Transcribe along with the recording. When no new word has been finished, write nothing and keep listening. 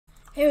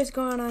Hey, what's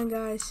going on,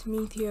 guys?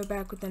 Meath here,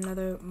 back with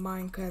another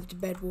Minecraft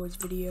Bedwars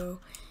video.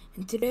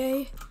 And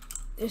today,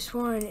 this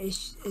one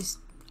is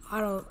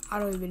I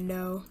don't even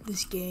know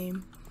this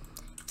game.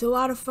 It's a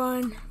lot of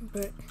fun,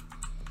 but it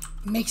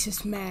makes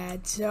us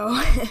mad. So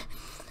I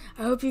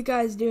hope you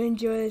guys do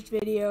enjoy this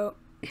video,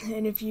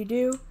 and if you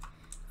do,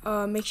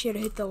 make sure to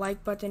hit the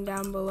like button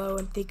down below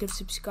and think of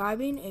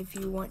subscribing if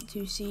you want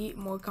to see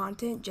more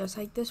content just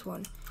like this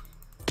one.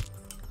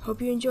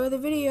 Hope you enjoy the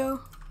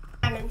video.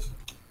 Diamonds.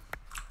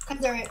 Cause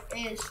there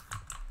is.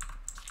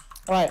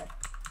 Alright.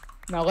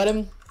 Now let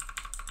him.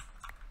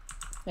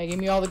 Now give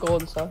me all the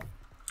gold and stuff.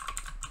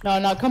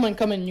 No, come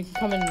in. You can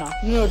come in now.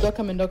 No, don't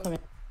come in.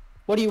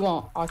 What do you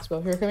want,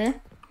 Oxbow? Here, come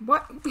here.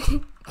 What?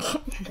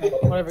 Okay,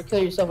 whatever,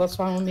 kill yourself. That's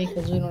fine with me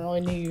because we don't really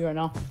need you right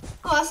now.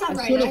 Oh, that's not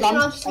very nice.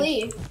 I'll just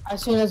leave.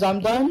 As soon as I'm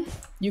done,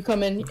 you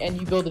come in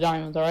and you build the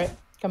diamonds. Alright?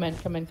 Come in.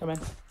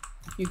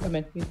 You come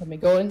in.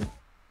 Go in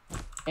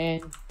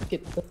and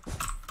get the.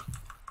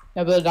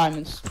 Now build the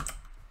diamonds.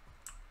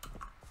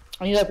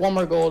 I need like one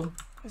more gold.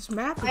 This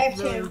map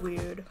is really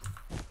weird.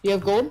 You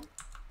have gold?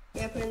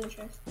 Yeah, put it in the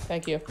chest.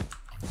 Thank you.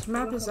 This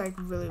map is like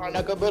really Alright,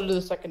 weird. now go build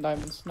the second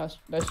diamonds. Nice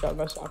job.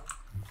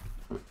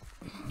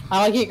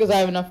 I like it because I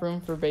have enough room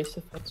for base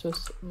effects.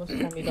 Most of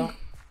the time you don't.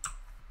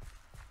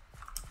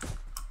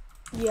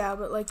 Yeah,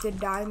 but like the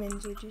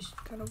diamonds are just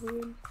kind of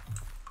weird.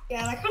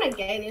 Yeah, they're kind of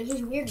gay. There's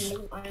just weird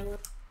little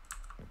islands.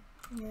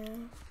 Yeah.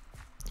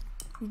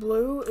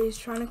 Blue is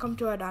trying to come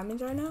to our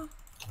diamonds right now,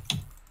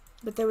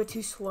 but they were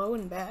too slow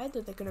and bad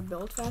that they're gonna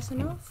build fast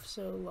enough.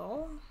 So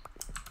lol.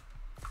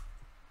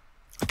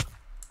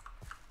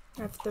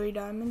 I have 3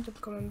 diamonds. I'm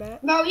coming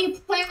back. Bro, you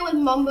playing with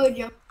Mumbo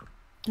Jump?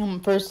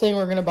 First thing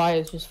we're gonna buy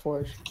is just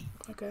forge.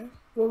 Okay.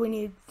 Well, we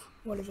need.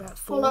 What is that?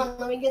 4? Hold on,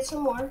 let me get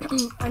some more.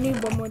 I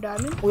need 1 more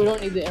diamond. We don't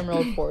need the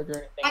emerald forge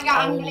or anything.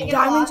 I'm gonna get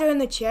Diamonds are in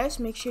the chest.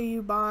 Make sure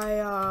you buy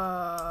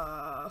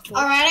 4.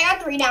 Alright, I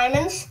got 3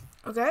 diamonds.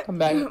 Okay. Come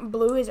back.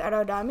 Blue is at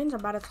our diamonds. I'm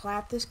about to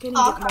clap this kid and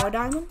get more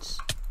diamonds.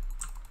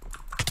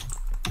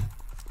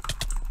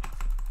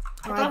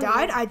 Oh,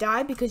 I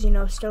died because, you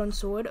know, stone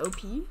sword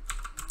OP.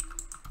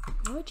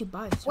 Why would you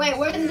buy it? Wait,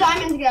 where did the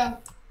diamonds go?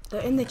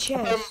 They're in the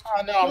chest.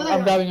 No,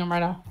 I'm grabbing them right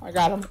now. I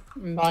got them.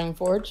 I'm buying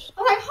forge.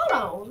 Okay,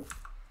 hold on.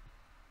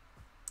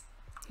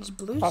 Is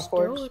blue Top still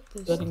forge. with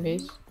this Building thing?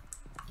 base.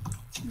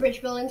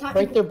 Bridge building time.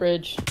 Break their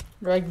bridge.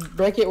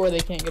 Break it where they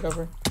can't get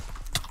over.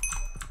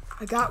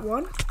 I got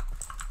one.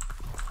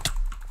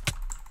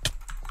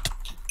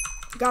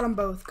 Got them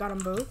both.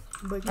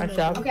 Nice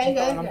job. Okay,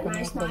 good. I'm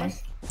coming,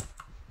 Nice.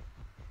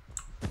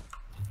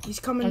 He's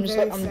coming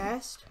very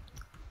fast.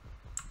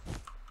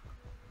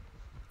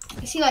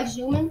 Is he like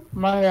zooming?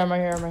 I'm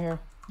right here.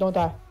 Don't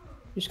die.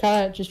 Just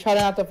try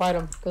not to fight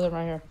him because I'm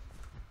right here.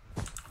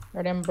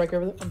 Ready? I'm gonna break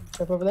over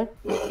there.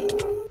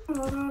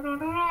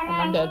 And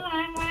I'm dead.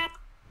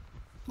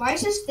 Why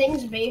is this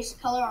thing's base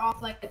color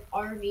off like an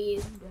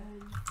RV?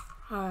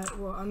 Alright,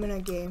 well, I'm in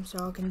a game,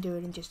 so I can do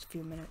it in just a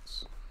few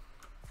minutes.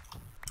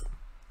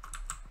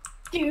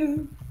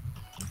 Dude.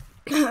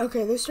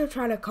 Okay, they're still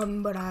trying to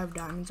come, but I have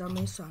diamonds on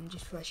me, so I'm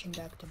just rushing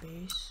back to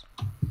base.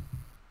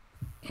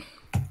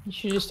 You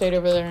should just stayed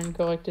over there and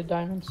collected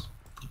diamonds.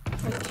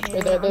 I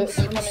can't. They're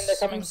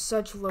coming. I'm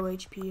such low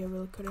HP, I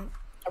really couldn't.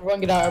 Everyone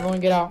get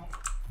out.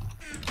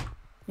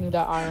 You need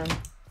that iron.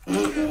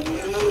 Oh,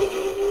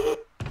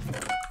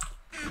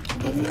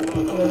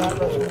 they're not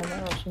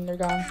rushing, they're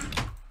gone.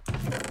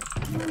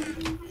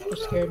 They're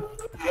scared.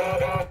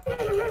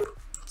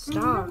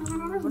 Stop.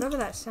 Whatever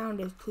that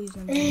sound is, please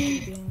don't do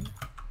it again.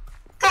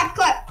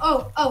 Clap.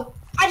 Oh.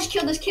 I just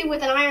killed this kid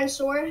with an iron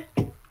sword.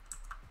 And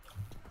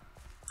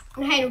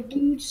I had a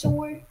dude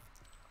sword.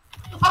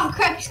 Oh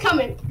crap, he's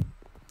coming.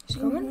 He's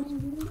coming?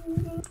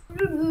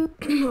 Well,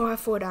 I have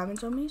 4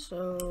 diamonds on me,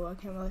 so I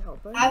can't really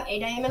help it. I have a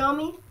diamond on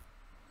me.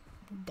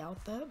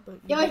 Doubt that, but...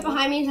 Yo, he's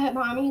behind me. He's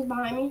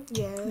behind me.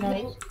 Yeah. No,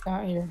 he's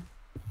not here.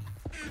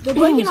 They're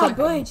breaking our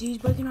bridge. He's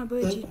breaking our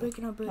bridge.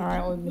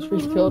 Alright, well, just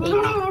rebuild it.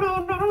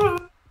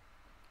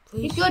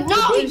 Please. He's good. No,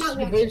 he's not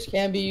The good. bridge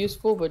can be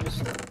useful, but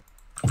just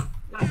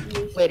Not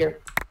used. later.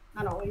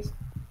 Not always.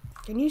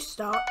 Can you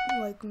stop,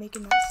 like,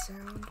 making that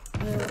sound?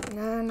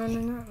 No.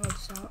 Like,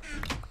 stop.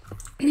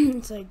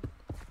 It's like,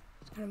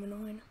 it's kind of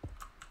annoying. To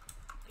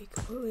be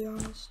completely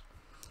honest.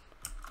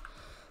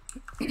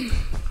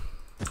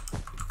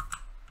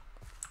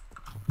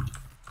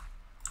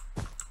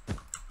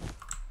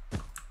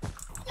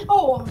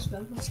 Oh, almost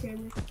fell. That scared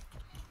me.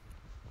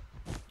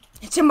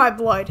 It's in my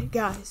blood,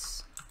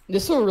 guys.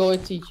 This will really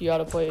teach you how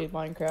to play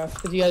Minecraft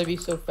because you gotta be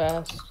so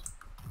fast.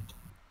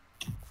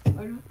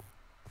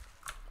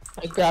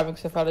 Like grabbing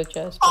stuff out of the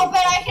chest. Oh, but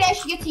I can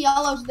actually get to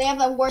yellows. They have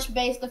the worst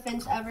base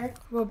defense ever.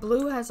 Well,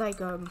 blue has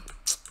like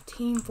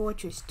Team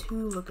Fortress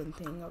 2 looking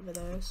thing over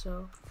there,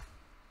 so.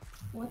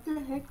 What the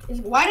heck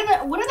is? What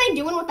are they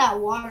doing with that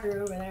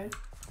water over there?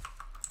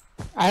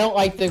 I don't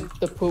like the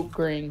poop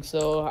green,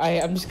 so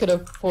I'm just gonna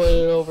put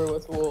it over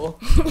with wool.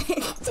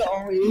 That's the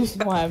only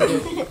reason why I'm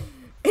doing it.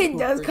 It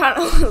does kind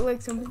of look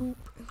like some poop.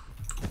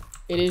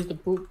 It is the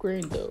poop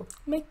green though.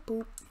 Make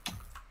poop.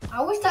 I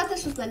always thought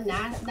this was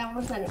that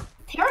was the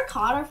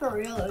terracotta for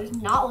real. It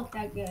does not look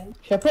that good.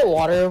 Should I put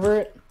water over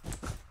it?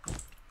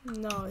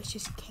 No, it's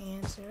just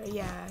cancer.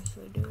 Yeah,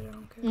 actually do it. I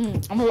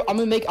don't care. I'm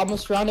gonna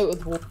surround it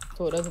with wool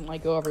so it doesn't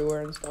like go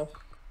everywhere and stuff.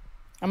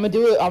 I'm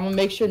gonna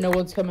make sure no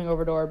one's coming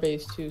over to our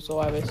base too, so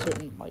I have a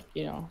certain like,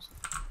 you know,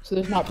 so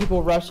there's not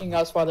people rushing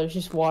us while there's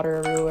just water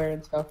everywhere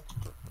and stuff.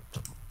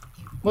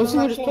 Mostly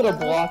we just put a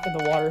block in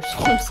the water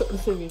source, so it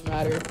doesn't even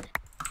matter.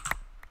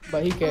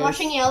 But he cares.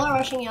 Rushing yellow,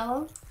 rushing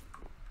yellow.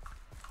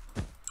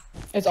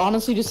 It's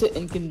honestly just an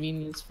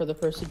inconvenience for the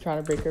person trying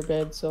to break her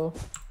bed, so.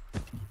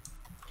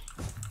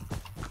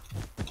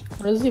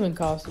 What does it even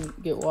cost to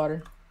get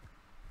water?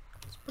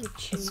 It's pretty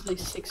cheap. It's like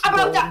 6 I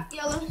broke gold. that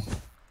yellow.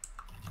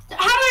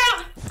 How did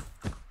I?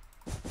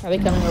 Are they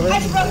coming over? I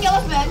just broke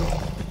yellow's bed.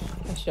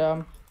 Nice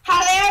job. How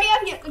do they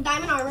already have the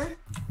diamond armor?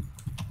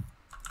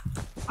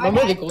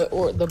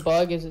 Remember the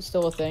bug? Is it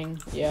still a thing?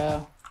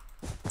 Yeah.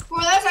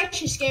 Well, that's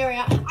actually scary.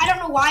 I don't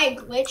know why it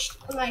glitched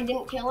and I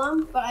didn't kill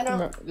him, but I don't.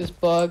 Remember, this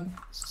bug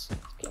is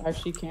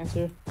actually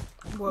cancer.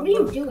 What are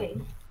you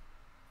doing?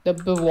 The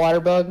water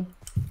bug.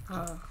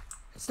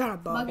 It's not a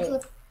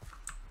bug.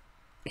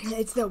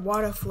 It's the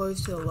water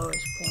flows to the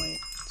lowest point.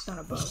 It's not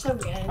a bug. So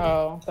good.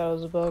 Oh, that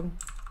was a bug.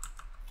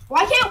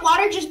 Why can't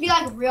water just be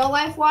like real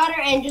life water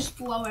and just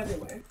flow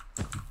everywhere?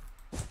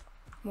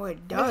 Well,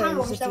 it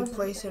does if you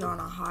place it on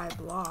a high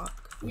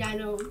block. Yeah, I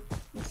know.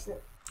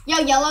 Yo,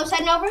 yellow's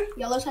heading over.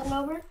 Yellow's heading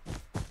over.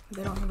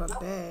 They don't have a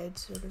bed,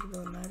 so it doesn't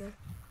really matter.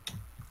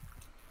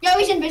 Yo,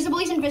 he's invisible.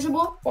 He's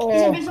invisible. Oh,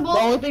 He's invisible.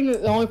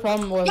 The only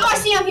problem was. Yo, I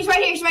see him. He's right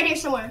here. He's right here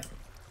somewhere.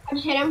 I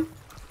just hit him.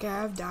 Okay,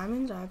 I have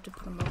diamonds. I have to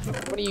put them up.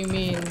 What do you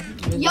mean?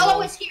 Invisible?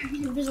 Yellow is here.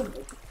 He's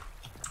invisible.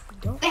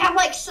 Don't. They have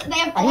like they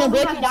have I all hear of them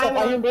breaking have stuff. I hear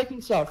diamond.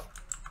 breaking stuff.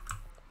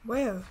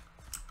 Where?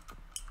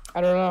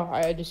 I don't know.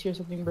 I just hear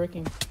something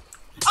breaking.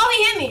 Oh,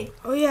 he hit me.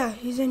 Oh yeah,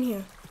 he's in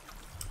here.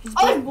 He's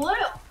Oh, dead. it's blue.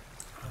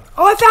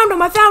 Oh, I found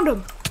him. I found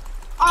him.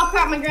 Oh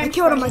crap, my grandma's I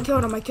killed him. I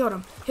killed him. I killed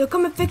him. He'll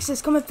come and fix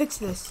this. Come and fix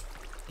this.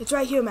 It's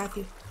right here,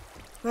 Matthew.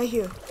 Right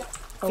here.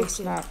 Oh, Fix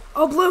it. snap.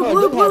 Oh, blue, Oh,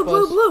 blue, good blue, help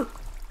blue, us. blue.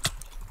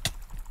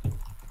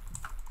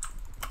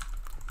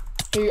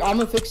 Here, I'm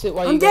gonna fix it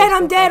while I'm you dead. guys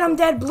I'm go dead. back I'm up.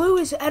 dead. Blue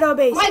is at our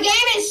base. My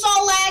game is so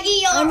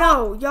laggy. I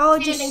know. Y'all are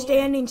just Standing here.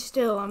 standing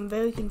still. I'm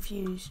very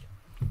confused.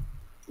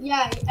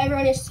 Yeah,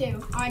 everyone is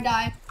too. I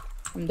died.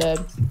 I'm dead.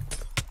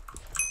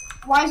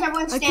 Why is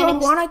everyone I standing?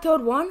 killed one. I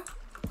killed one.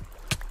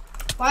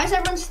 Why is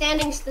everyone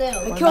standing still?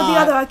 I We're killed the not.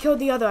 other. I killed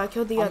the other. I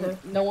killed the other.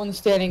 No one's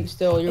standing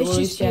still. You're It's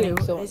literally just standing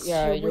you. still. It's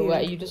Yeah, you're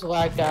weird. you just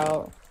lagged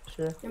out.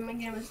 Sure. Yeah, my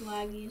game is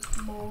laggy as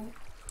small.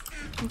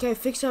 Okay,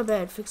 fix our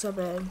bed. Fix our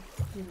bed.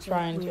 It's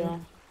Trying weird. to.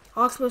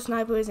 Oxbow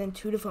Sniper is in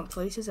 2 different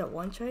places at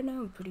once right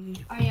now. I'm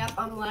pretty. Oh yep,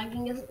 I'm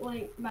lagging is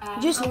like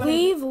bad. Just I'm gonna-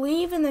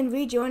 leave, and then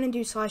rejoin and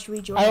do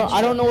 /rejoin.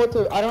 I don't know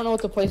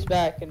what to place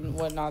back and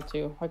what not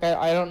to. Like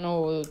I don't know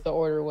what the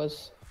order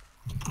was.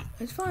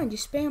 It's fine.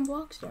 Just spam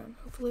blocks down.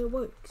 Hopefully it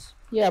works.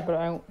 Yeah, but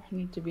I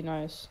need to be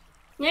nice.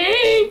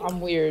 Yay!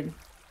 I'm weird.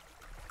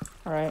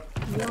 All right.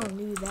 We all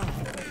knew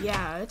that. But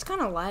yeah, it's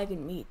kind of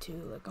lagging me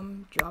too. Like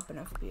I'm dropping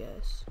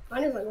FPS.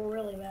 Mine is like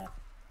really bad.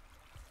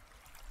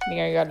 I think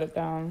I got it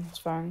down. It's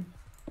fine.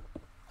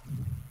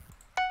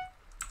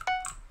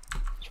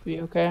 Should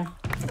be okay.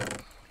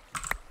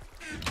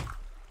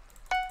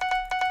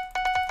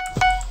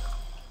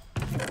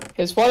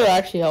 His water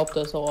actually helped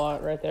us a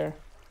lot right there.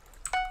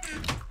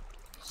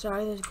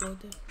 Sorry, there's gold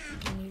there.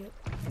 I need it.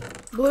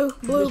 Blue,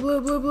 blue,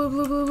 blue, blue, blue,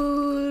 blue, blue,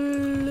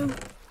 blue.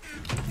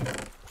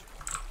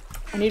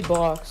 I need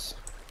blocks.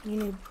 You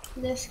need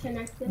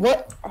Disconnected.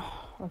 What?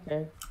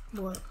 Okay.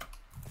 what?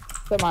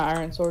 That my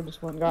iron sword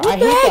just went gone. What I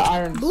the hate heck? the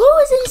iron. Blue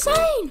is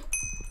insane.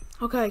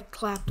 Okay, I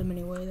clapped him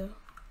anyway though.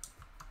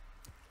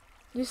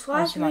 Do That's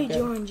not good.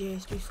 rejoin,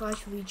 Jace.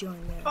 Do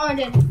rejoin there. Oh, I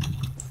did.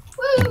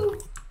 Woo!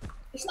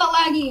 It's not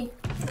laggy.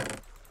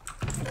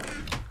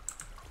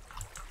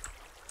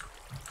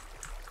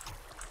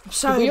 I'm Did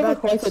sorry we ever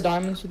about place the this.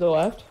 diamonds to the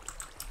left?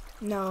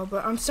 No,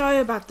 but I'm sorry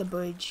about the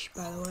bridge.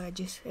 By the way,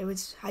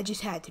 I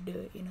just had to do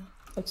it. You know.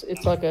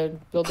 It's like a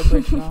build a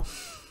bridge now.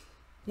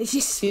 It's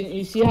just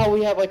You see how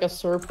we have like a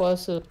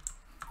surplus of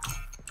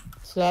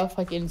stuff,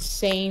 like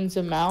insane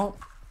amount.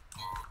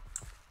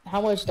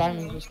 How much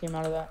diamonds just came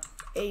out of that?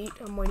 8.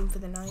 I'm waiting for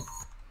the 9th.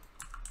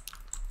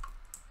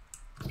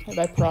 Hey,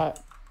 I brought.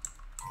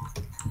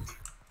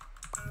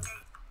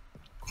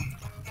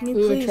 Can you Do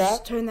we have a please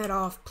trap? turn that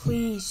off?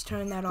 Please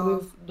turn that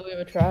off. Do we have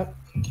a trap?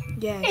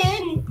 Yes.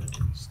 In.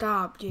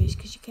 Stop, Jace,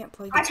 because you can't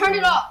play. I turned it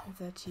guitar off. If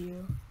that's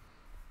you.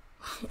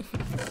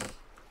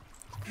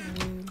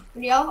 Kinda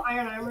weird. Yo,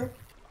 iron armor.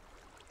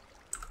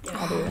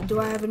 I do. Do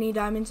I have any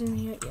diamonds in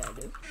here? Yeah, I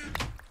do.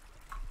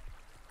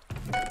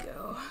 There we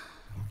go.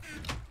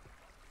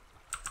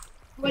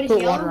 What is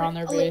Put yellow? water on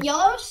their Oh, base.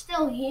 yellow's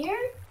still here?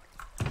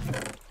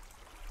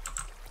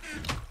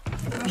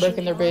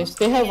 Breaking their base.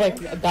 They have like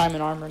a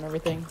diamond armor and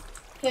everything.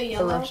 Yeah, They're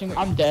yellow. rushing.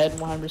 I'm dead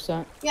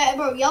 100%. Yeah,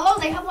 bro, yellow,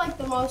 they have like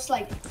the most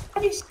like,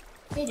 how do you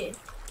say it?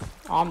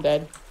 I'm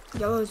dead.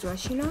 Yellow's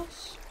rushing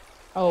us.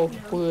 Oh, Yeah.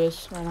 blue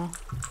is right now.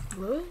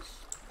 Blue is?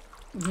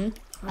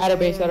 At our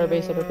base, at our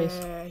base, at our base.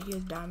 He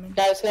has diamond.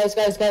 Guys. Oh,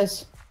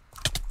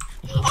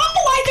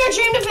 why is there a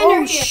dream defender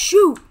Oh here?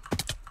 shoot!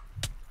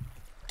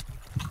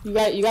 You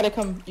gotta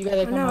come help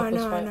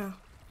us I fight. know.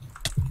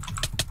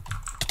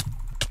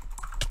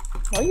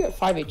 Why are you at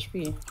 5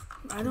 HP?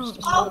 I don't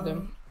destroyed know.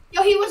 them.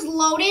 Yo, he was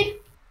loaded.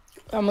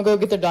 I'm gonna go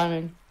get their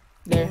diamond.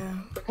 There. Yeah.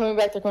 They're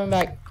coming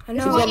back. I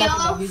He's know. one got yellow.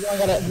 nothing. He's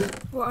only got a,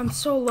 Well, I'm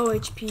so low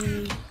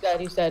HP.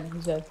 he's dead.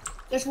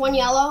 There's one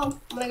yellow.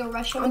 I'm gonna go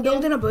rush him I'm again.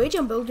 building a bridge.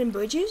 I'm building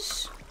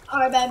bridges.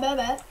 Alright,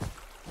 bet.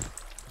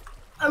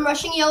 I'm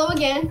rushing yellow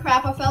again.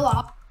 Crap, I fell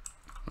off.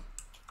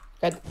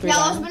 Got 3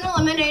 Yellow's diamonds. been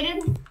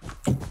eliminated.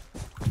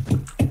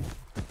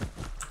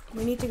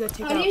 We need to go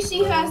take How out do you see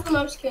blue. who has the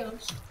most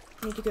kills?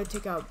 We need to go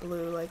take out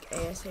blue like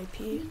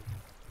ASAP.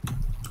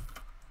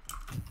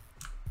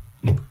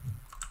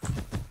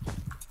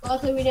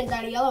 Luckily, we didn't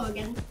die to yellow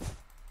again.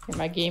 And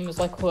my game is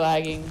like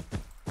lagging.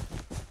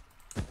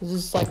 This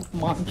is like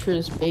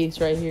monstrous base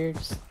right here.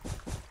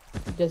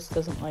 It just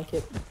doesn't like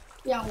it.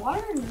 Yeah,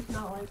 water is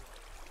not like.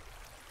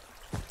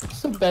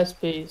 It's the best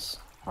base.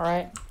 All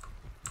right.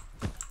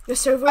 The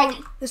server Right.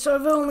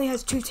 only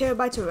has 2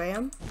 terabytes of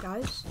RAM,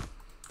 guys.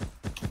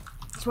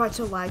 That's why it's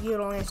so laggy. It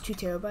only has 2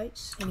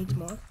 terabytes. It needs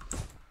more.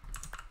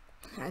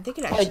 I think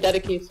it Probably actually.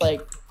 dedicates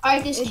like.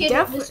 Alright, this It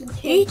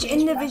kid. each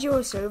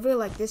individual server,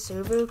 like this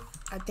server,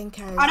 I think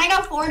has. Alright, I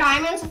got 4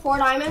 diamonds. 4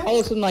 diamonds. I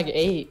was in like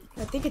 8.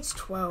 I think it's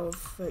 12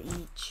 for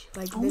each.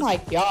 Like Oh this. my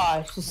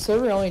gosh, the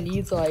server only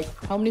needs like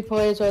how many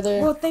players are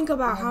there? Well, think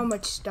about how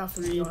much stuff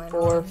is 3, going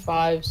 4, on.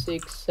 5,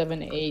 6,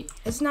 7, 8.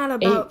 It's not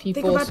about. Think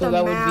people, about so the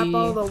that would map, be-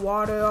 all the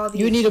water, all the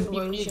You need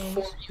explosions.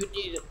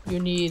 you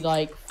need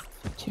like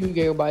 2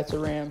 gigabytes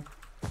of RAM.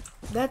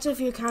 That's if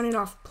you're counting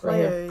off Right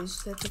here.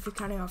 players. That's if you're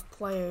counting off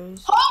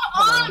players.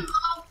 Hold on,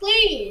 Mom,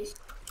 please.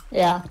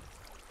 Yeah.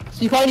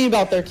 So you probably need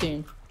about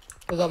 13.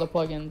 With all the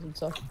plugins and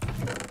stuff.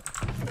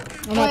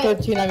 I'm not Wait,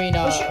 13, I mean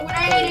What do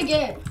I need to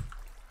get?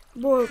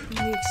 Well,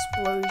 the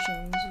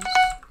explosions.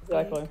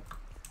 exactly.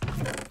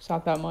 It's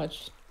not that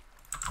much.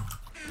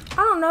 I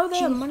don't know. They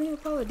have money to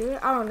probably do it.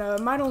 I don't know.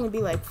 It might only be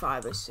like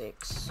 5 or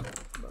 6.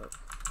 But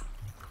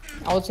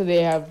I would say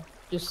they have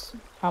just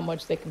how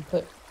much they can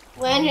put.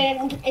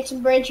 Landon, it's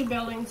bridge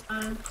building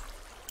time.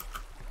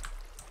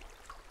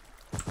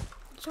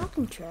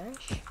 talking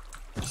trash.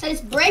 So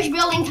it's bridge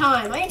building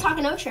time. I ain't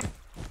talking no trash.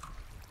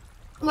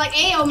 I'm like,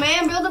 hey, oh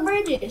man, build the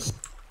bridges.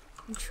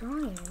 I'm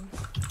trying.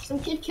 Some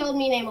kid killed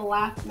me named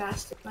Laugh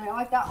Master.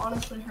 Like that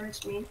honestly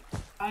hurts me.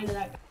 I did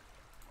that.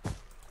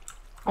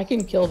 I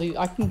can kill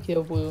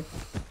blue.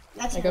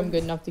 That's Like him. I'm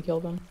good enough to kill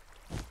them.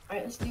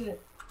 Alright, let's do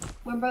it.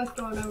 We're both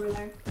going over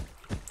there.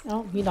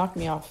 Oh, he knocked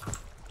me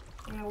off.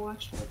 Yeah,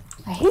 watch it.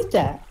 I hate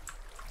that.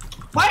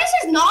 Why does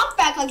his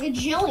knockback like a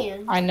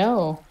jillion? I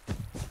know.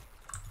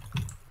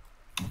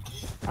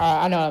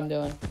 Alright, I know what I'm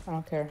doing. I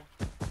don't care.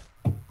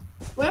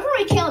 Whenever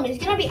we kill him, he's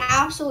gonna be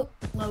absolutely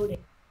loaded.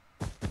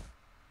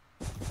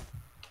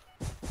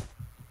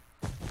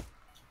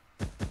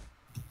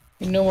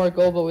 You know more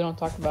gold, but we don't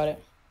talk about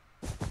it.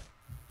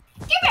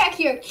 Get back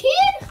here,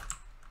 kid!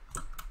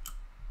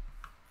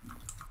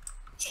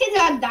 This kid's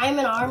got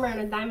diamond armor and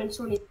a diamond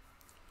sword.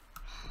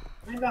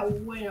 I got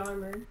wood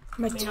armor.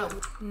 My I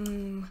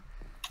mean, not-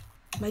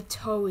 my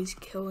toe is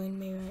killing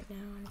me right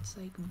now, and it's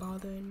like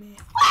bothering me.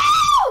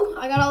 Woo!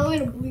 I got all the way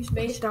to Blue's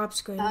base. Stop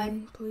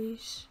screaming,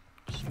 please.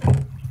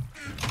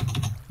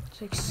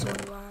 It's like so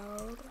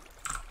loud.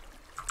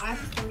 I have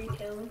 3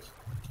 kills.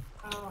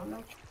 Oh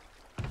no.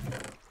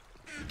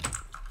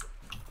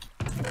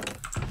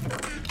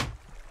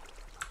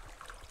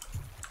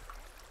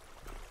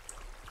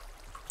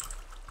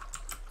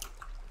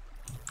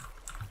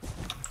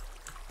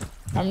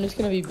 I'm just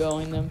gonna be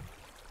bowing them.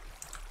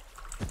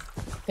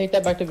 Take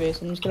that back to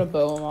base. I'm just gonna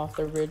bow them off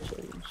their bridge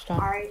each time.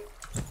 Alright.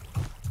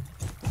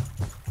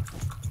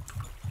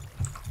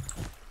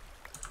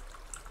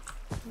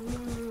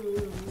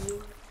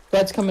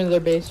 Red's coming to their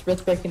base.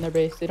 Red's breaking their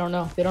base. They don't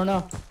know. They don't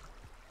know.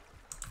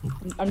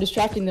 I'm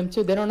distracting them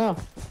too. They don't know.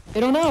 They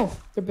don't know.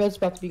 Their bed's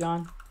about to be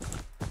gone.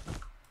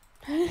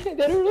 They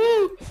don't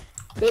know.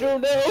 They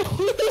don't know.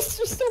 It's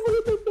just someone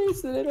in their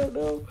base and they don't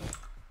know.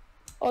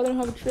 Oh, they don't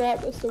have a trap.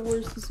 That's the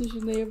worst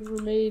decision they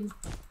ever made.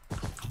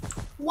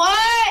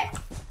 What?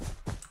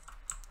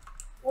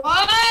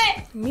 What?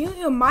 Mute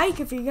your mic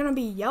if you're gonna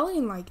be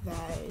yelling like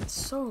that. It's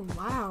so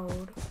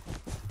loud.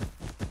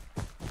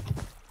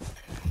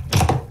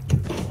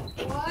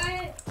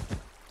 What?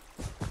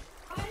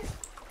 What?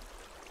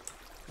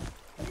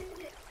 What is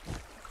it?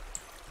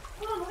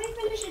 Hold on, let me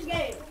finish this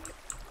game.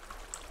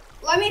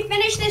 Let me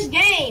finish this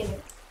game.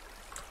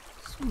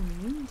 So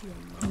mean to your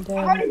I'm I've dead.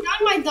 already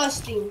done my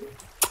dusting.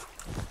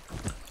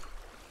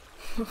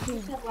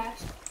 What's that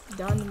last?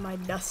 Done my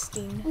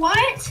dusting.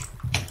 What?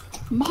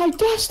 My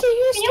dusty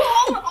is Can you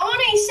hold on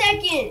a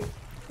second?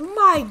 Oh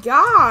my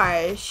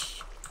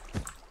gosh.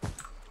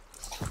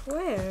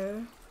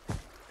 Swear.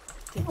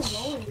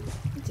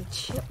 To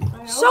chill.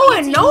 I So only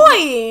get to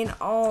annoying.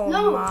 Oh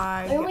No,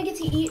 my. I only get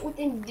to eat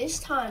within this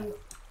time.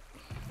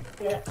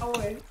 Yeah, don't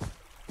worry.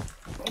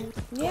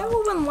 Yeah,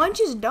 well, when lunch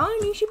is done,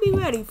 you should be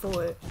ready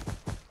for it.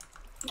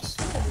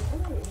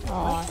 Oh,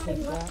 I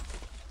hate that.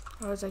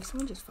 I was like,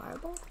 someone just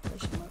fireball?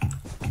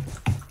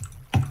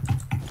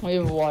 We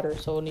have water,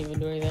 so it wouldn't even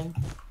do anything.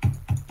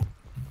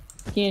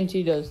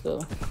 TNT does,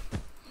 though.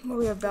 Well,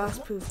 we have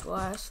dust-proof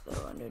glass,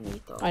 though,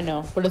 underneath all. I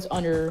know, but it's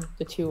under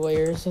the 2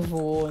 layers of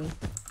wool and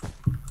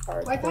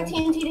Why I thought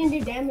TNT didn't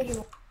do damage?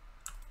 It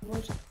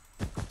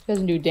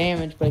doesn't do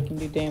damage, but it can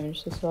do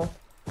damage to stuff.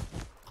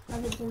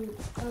 That was the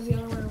other way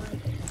around.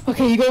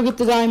 Okay, you go get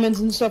the diamonds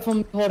and stuff.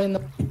 I'm holding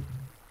the.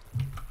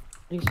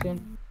 He's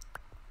soon.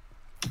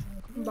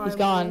 He's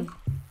gone.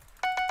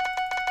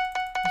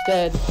 He's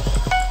dead.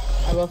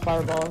 I love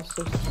fireballs,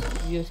 so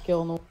you just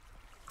kill him.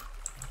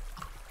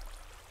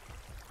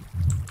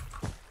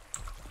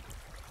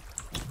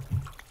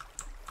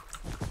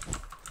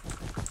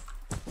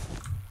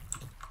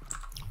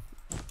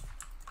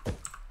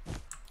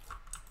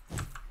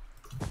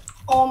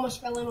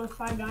 Almost fell in with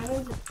 5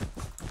 diamonds.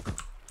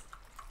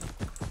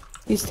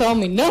 He's telling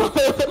me no.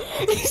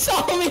 He's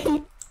telling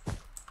me.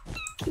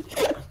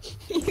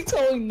 He's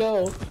telling me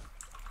no.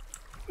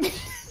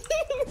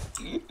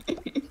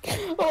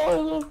 Oh, I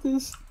love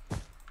this.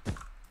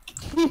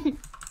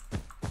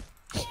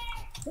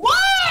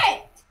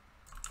 What?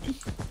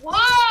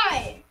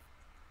 Why?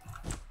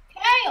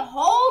 Okay,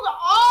 hold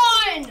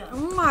on.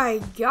 Oh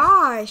my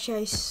gosh,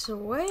 I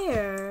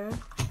swear.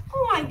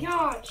 Oh my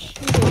gosh.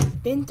 You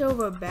get bent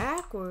over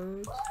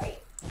backwards.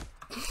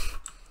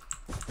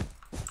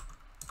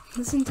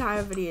 This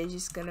entire video is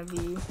just gonna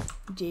be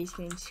Jace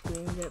getting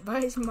screamed at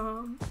by his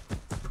mom.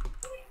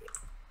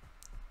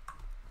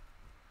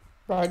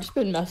 Bro, I've just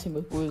been messing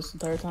with Blue this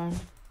entire time.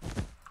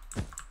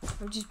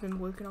 I've just been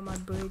working on my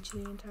bridge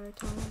the entire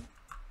time.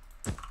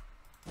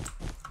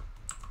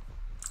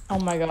 Oh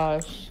my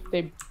gosh,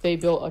 they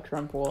built a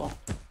Trump wall.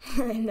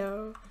 I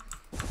know.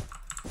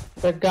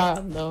 But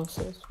God knows,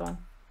 so it's fine.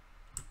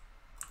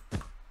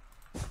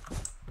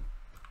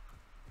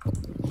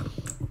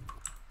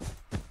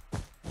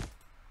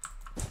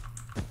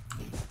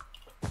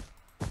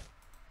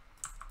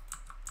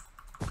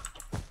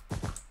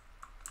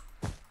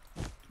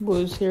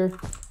 Blue's here.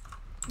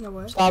 No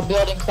what? Stop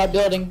building, stop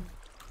building.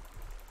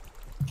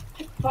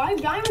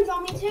 5 diamonds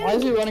on me too. Why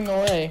is he running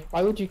away?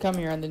 Why would you come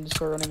here and then just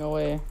start running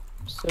away?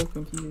 I'm so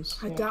confused.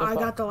 I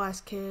got the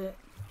last kit,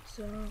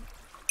 so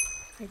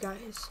I got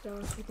his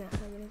stuff. He didn't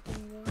have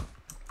anything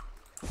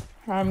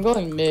though. I'm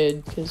going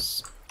mid,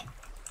 because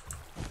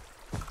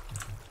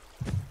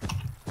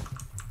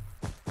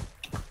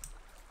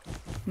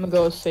I'm gonna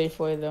go a safe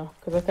way though,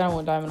 because I kinda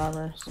want diamond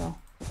armor, so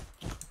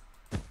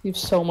you have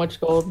so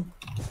much gold.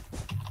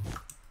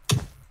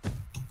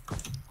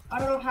 I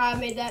don't know how I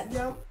made that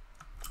jump.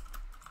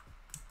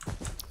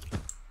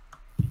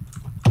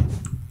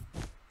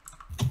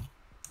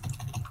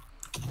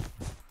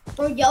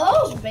 Bro,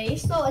 yellow's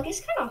base though, like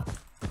it's kind of.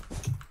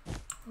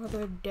 Well,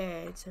 they're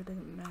dead, so it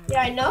doesn't matter.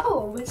 Yeah, I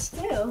know, but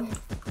still.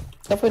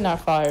 It's definitely not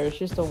fire, it's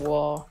just a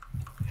wall.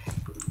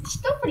 It's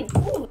still pretty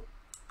cool.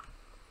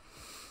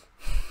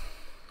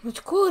 What's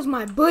cool is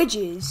my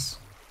bridges.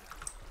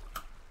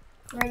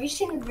 Bro, have you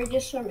seen the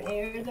bridges from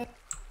air though?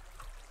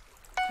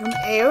 From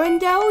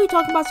Arendelle? You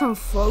talking about some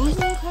frozen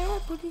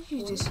crap? What did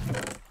you just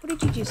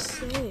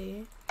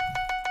say?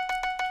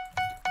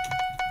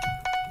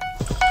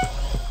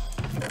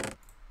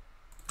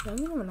 Don't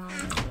even know what I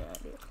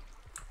do.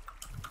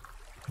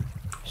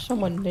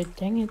 Someone did,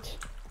 dang it.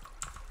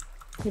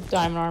 You have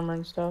diamond armor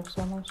and stuff,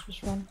 so let's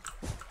just run.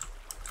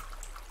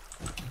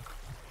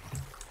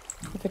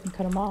 If I can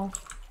cut him off.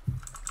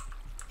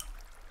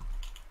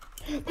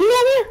 Blue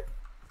over here!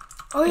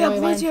 Oh yeah, No,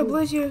 Blue's here,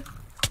 Blue's here.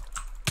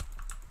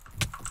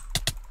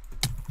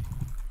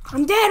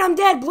 I'm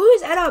dead, Blue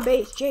is at our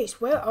base. Jace,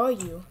 where are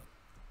you?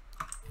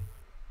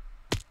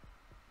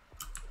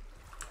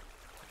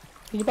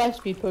 Can you buy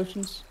speed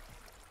potions?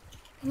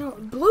 No,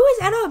 Blue is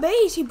at our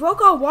base. He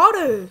broke our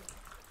water.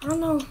 I don't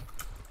know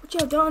what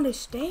y'all don't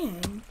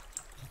understand.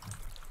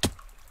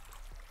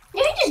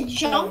 Yeah, he just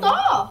jumped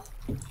off.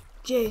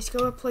 Jace,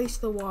 go replace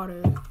the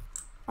water.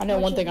 I know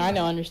one thing I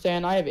know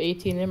understand. I have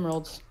 18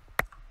 emeralds.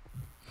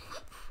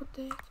 What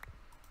the heck?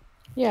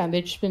 Yeah,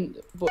 there's been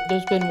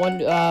one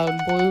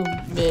blue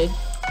mid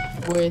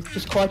with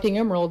just collecting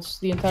emeralds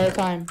the entire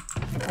time.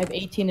 I have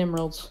 18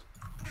 emeralds.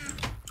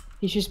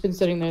 He's just been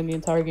sitting there the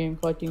entire game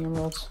collecting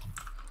emeralds.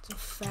 It's a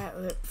fat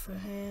lip for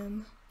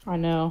him. I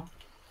know.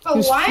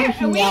 But why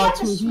are we about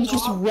to He's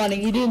just stop? running.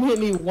 He didn't hit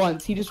me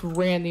once. He just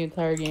ran the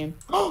entire game.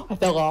 I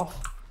fell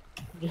off.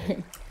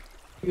 Dude,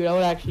 I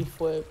would actually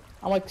flip.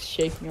 I'm like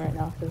shaking right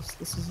now because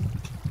this is.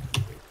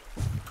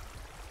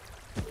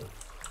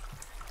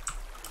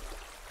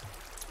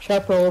 Should I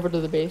pull over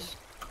to the base?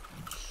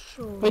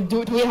 Sure. Wait,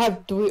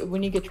 we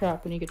need to get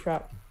trapped. We need to get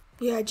trapped.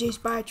 Yeah,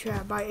 Jace, buy a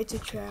trap. It's a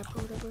trap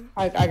or whatever.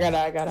 I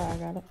got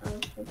it.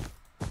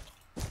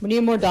 We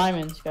need more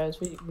diamonds, guys.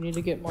 We need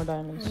to get more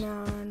diamonds.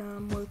 No,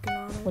 I'm working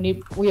on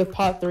it. We have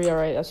pot 3,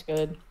 alright, that's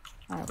good.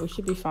 Alright, we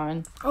should be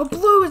fine. Oh,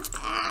 Blue, it's...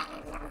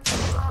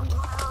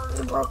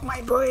 You broke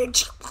my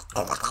bridge.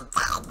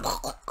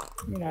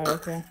 You're not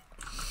okay.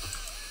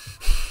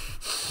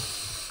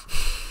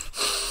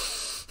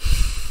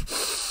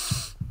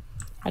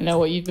 I know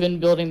what you've been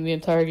building the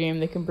entire game.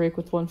 They can break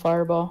with one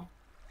fireball.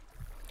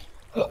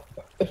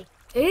 It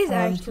is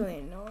actually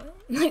annoying.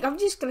 Like, I'm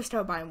just gonna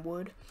start buying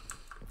wood.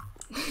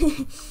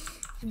 I'm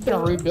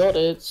gonna rebuild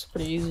it. It's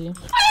pretty easy.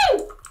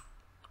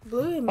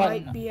 Blue it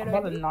might be at I'm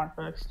about to knock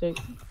back stick.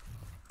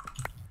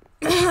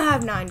 I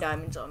have 9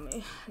 diamonds on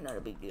me. Not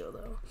a big deal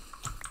though.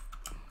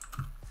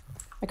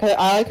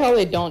 I like how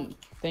they don't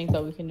think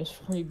that we can just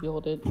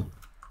rebuild it. I'm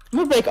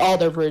gonna break all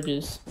their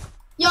bridges.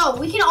 Yo,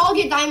 we can all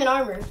get diamond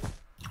armor.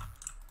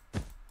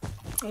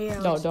 Yeah,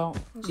 No, don't.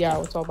 Yeah,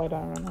 let's all buy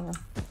diamond armor.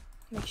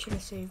 Make sure to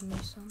save me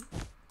some.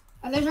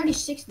 There's already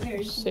 6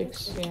 there.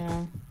 6,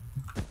 yeah.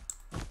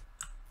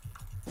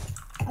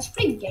 That's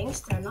pretty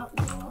gangster, not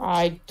bad.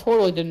 I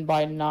totally didn't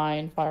buy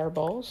 9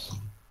 fireballs.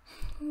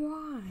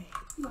 Why?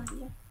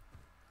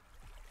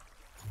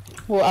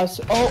 Well,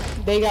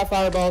 oh, they got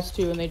fireballs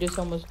too, and they just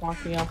almost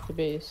knocked me off the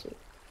base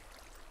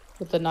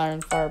with the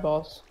 9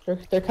 fireballs.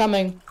 They're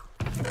coming.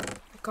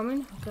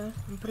 Coming? Okay.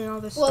 I'm putting all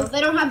this Well, stuff. they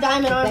don't have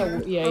diamond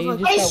armor. Yeah, you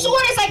just My got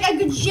sword is like a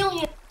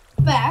gajillion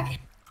back.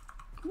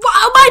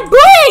 Wow, my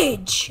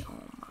bridge! Oh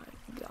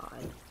my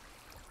god.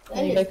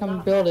 Yeah, you gotta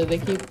come build it. They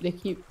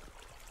keep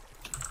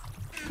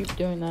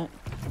doing that.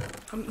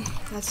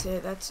 That's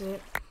it, that's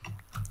it.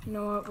 You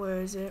know what?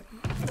 Where is it?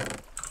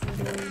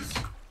 Here it is.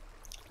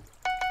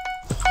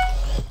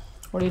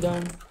 What are you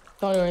doing?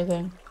 Don't do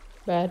anything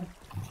bad.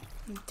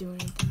 I'm not doing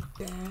anything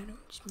bad.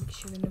 Just make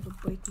sure they never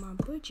break my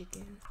bridge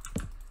again.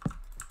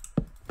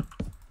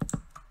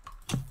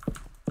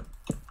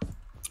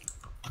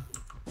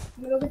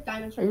 I'm gonna go get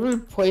diamonds. Are you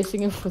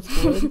replacing it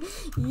with wood?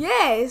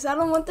 Yes, I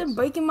don't want them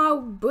breaking my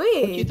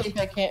bridge. What you think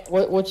that can't?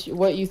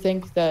 What you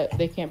think that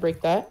they can't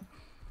break that?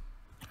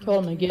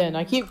 Kill them again.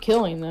 I keep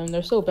killing them.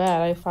 They're so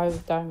bad. I have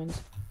 5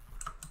 diamonds.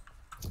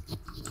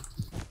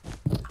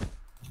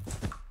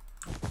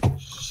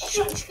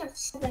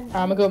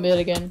 I'm gonna go mid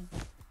again.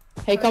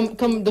 Hey,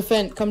 come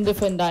defend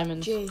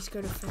diamonds. Jay's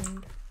go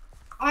defend.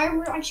 I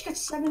just got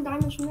 7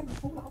 diamonds from there.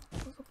 Hold on.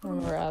 I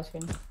remember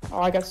asking.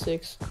 Oh, I got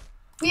 6.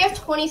 We have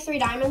 23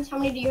 diamonds. How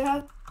many do you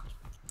have?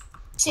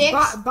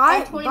 6.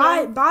 Buy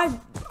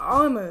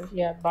armor.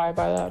 Yeah, buy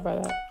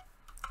that.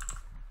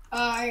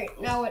 Alright,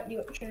 now what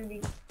should we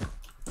do?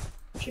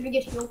 Should we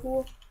get heal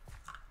pool?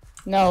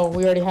 No,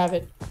 we already have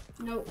it.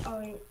 No, oh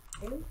wait.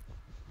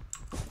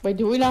 Wait,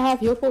 do we not have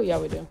heal pool? Yeah,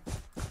 we do.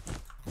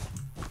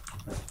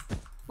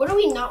 What are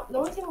we not? The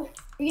only thing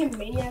we get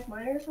maniac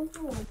miner or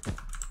something? Or?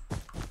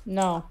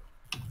 No.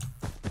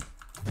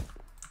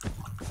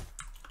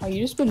 Oh, you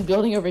just been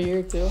building over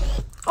here too.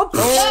 Oh,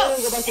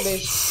 Go back to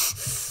base.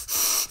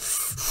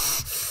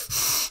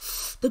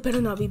 They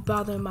better not be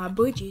bothering my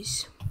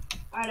bridges.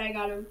 Alright, I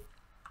got him.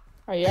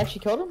 Oh, you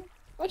actually killed him?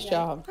 Nice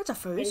job. That's a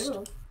first.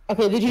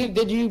 Okay, did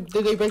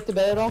they break the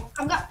bed at all?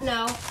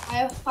 No, I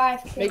have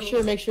 5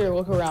 kills. Make sure,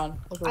 look around.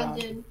 I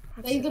did.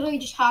 They literally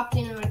just hopped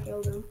in and I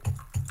killed them.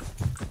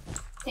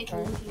 Take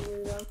Alright.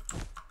 though.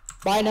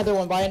 Buy another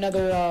one, buy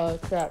another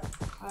trap.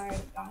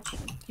 Alright, gotcha.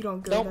 You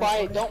don't go. Don't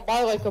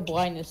buy like a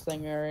blindness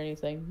thing or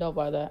anything. Don't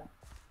buy that.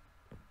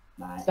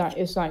 Bye.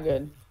 It's not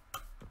good.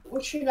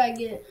 What should I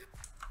get?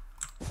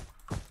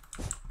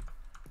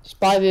 Just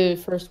buy the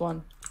first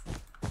one.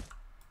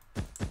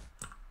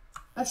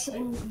 That's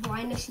in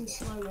blindness and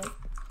slowness.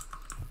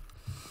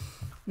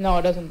 No,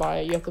 it doesn't buy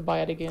it. You have to buy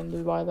it again to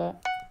buy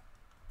that.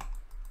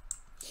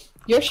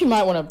 You actually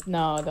might want to.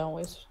 No, don't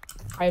waste.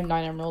 I have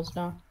 9 emeralds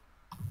now.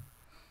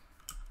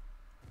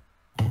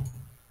 I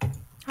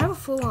have a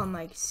full-on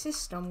like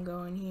system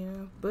going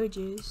here.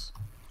 Bridges.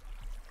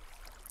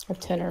 I have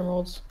 10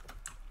 emeralds.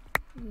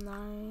 Nice.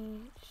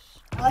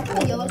 I like how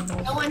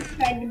no one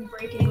tried to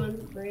break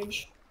anyone's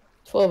bridge.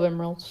 12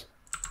 emeralds.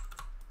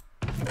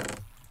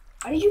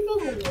 How did you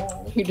build a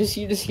wall? You just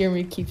hear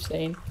me keep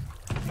saying.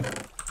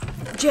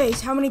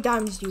 Jace, how many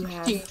diamonds do you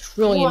have? 15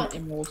 trillion What?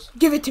 emeralds.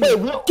 Give it to me.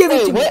 Wait, Give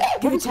it to me.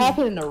 What is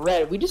happening to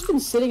red? We just been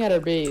sitting at our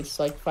base,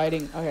 like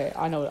fighting. Okay,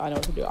 I know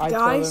what to do. I have 12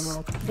 Guys,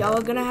 emeralds. y'all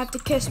are gonna have to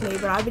kiss me,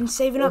 but I've been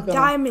saving up Okay.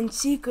 diamonds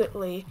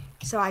secretly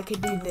so I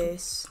could do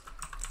this.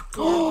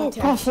 Oh,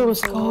 Protection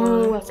Prosperous for-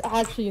 Skull. That's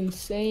actually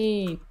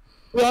insane.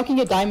 We all can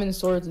get diamond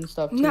swords and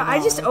stuff. Too No, I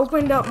now. just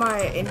opened up my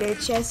ender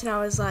chest and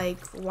I was like,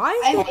 why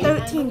is there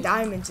 13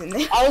 diamonds in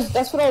there?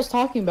 That's what I was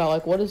talking about.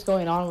 Like, what is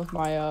going on with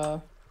my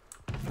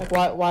like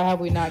why have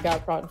we not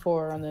got Prot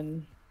 4? And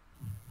then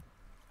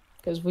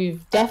because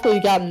we've definitely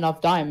got enough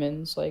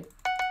diamonds. Like,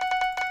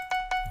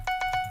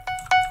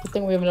 good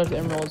thing we have enough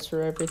emeralds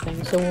for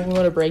everything. So when we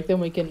want to break them,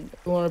 we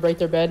want to break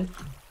their bed.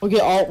 We'll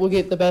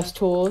get the best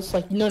tools.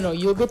 Like, no,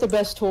 you'll get the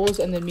best tools,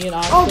 and then me and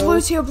Oh,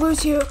 blue's here.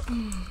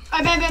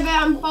 I bet,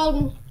 I'm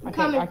holding. I'm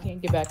coming. I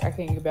can't get back.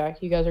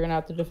 You guys are gonna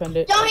have to defend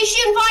it. Yo, he's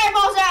shooting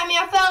fireballs at me.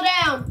 I fell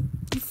down.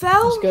 You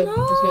fell? It's good. No.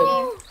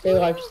 It's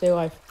good. Stay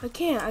alive. I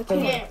can't.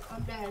 Yeah,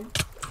 I'm dead.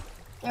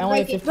 I only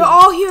have breaking.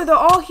 15. They're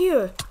all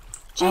here.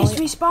 Jace, only-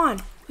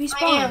 respawn.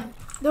 I am.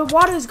 The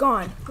water's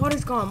gone.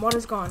 Water's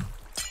gone.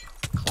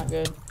 It's not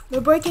good. They're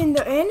breaking.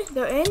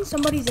 They're in.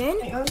 Somebody's in.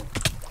 Hang on.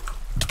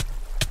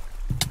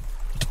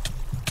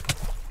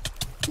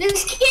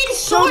 This kid's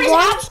sword is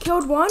out.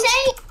 Killed one.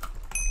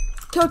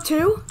 Killed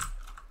 2.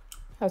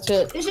 That's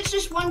it. This is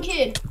just one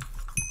kid.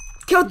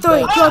 Killed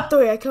 3. Killed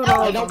 3. I killed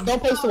all Hey, of them. don't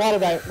place the water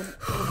back.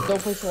 Don't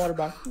place the water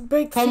back. Come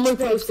Fix bed,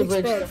 replace the fix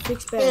bridge. bed,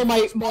 fix bed, Oh, my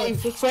fix bed,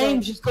 fix frames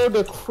bed. just go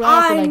to crap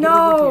I when I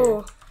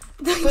know.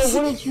 get over here.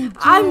 So what did you do?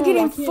 I'm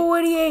getting I can't-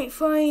 48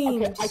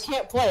 frames. Okay, I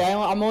can't play.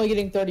 I'm only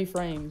getting 30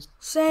 frames.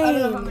 I don't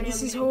know how Same. many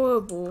This I'm is getting.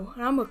 horrible.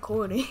 And I'm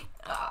recording.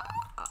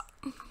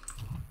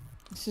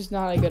 This is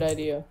not a good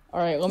idea. All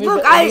right, let me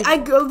Look, let me- I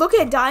go look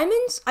at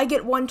diamonds. I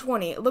get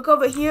 120. Look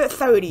over here,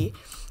 30.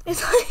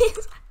 It's like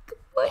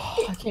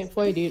what? I can't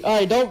play, dude. All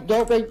right,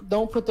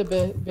 don't put the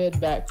bed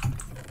back.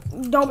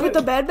 Don't put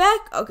the bed back.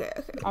 Okay.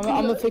 I'm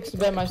gonna fix the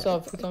bed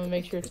myself because I'm gonna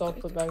make sure it's all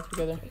put back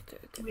together.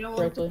 We don't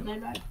want to put the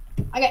bed back.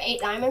 I got 8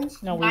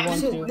 diamonds. No, we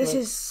Diamonds. want to. This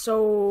is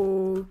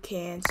so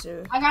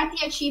cancer. I got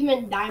the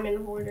achievement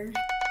diamond hoarder.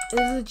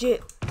 It's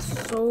legit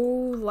so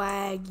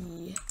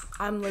laggy.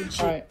 I'm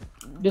legit. All right,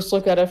 just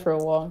look at it for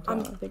a long time.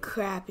 I'm I think.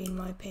 crapping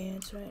my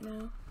pants right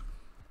now.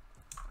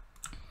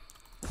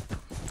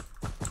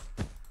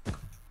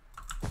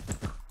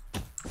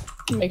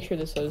 Make sure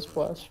this says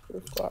plus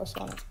proof glass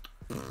on it.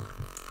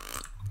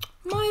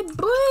 My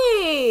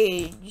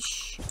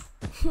bridge.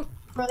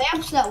 Bro, they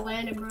have that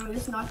landed, bro.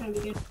 It's not gonna be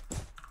good.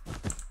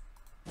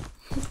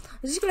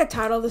 I'm just gonna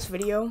title this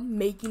video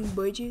 "Making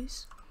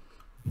Bridges."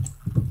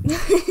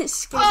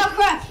 Oh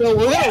crap! So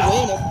we're gonna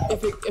win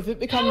if it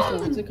becomes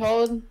what's it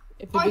called?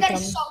 If Oh, I it got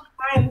becomes so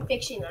time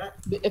fixing that.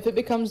 if it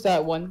becomes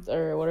that one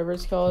or whatever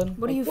it's called.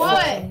 What are you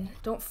What? fixing?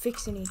 Don't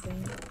fix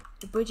anything.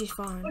 The bridge is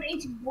fine. But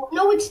it's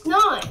no, it's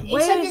not. It's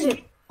Where like is there's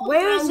it? holes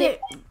Where around is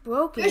it There's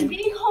broken?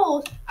 big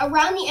holes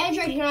around the edge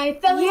right here, and I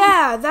fell in.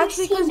 Yeah, that's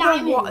 16 because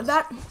diamonds.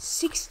 that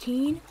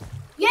 16.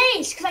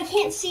 Yes, because I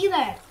can't see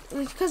that.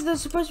 It's because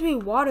there's supposed to be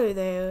water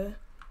there.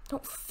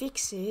 Don't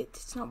fix it.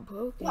 It's not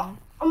broken. Well,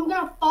 I'm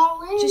gonna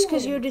fall in. Just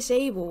because you're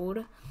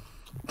disabled.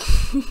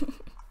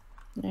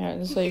 Yeah,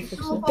 that's how you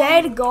fix it.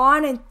 Bed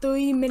gone in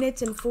 3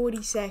 minutes and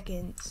 40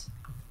 seconds.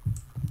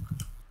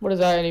 What is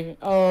that even?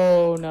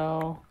 Oh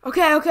no.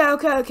 Okay. I'm Okay,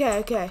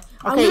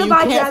 gonna you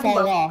buy can't Dragon fall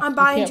Buff. off. I'm You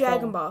buying can't fall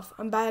Dragon off. Buff.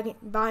 I'm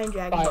buying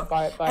Dragon Buy Buff. it,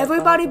 buy it, buy it.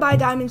 Everybody buy buy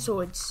diamond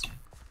swords.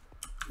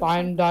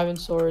 Buying diamond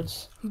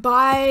swords.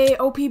 Buy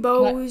OP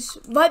bows.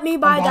 Let me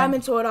buy a buying-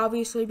 diamond sword,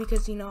 obviously,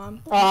 because you know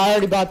I'm. I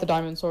already bought the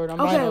diamond sword. I'm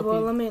buying Okay, OP.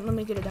 well let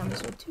me get a diamond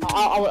sword too.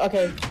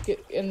 Okay,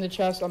 get in the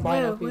chest. I'm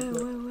buying OP.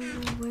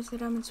 Where's the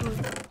diamond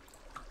sword?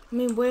 I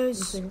mean,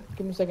 where's Give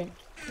me a second.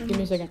 Give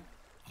me a second.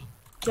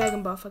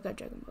 Dragon Buff? I got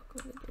Dragon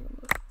Buff.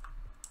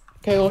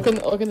 Okay,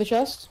 look in the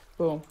chest.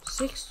 Boom.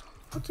 6.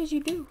 What did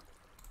you do?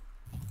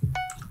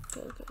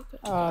 Okay.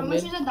 How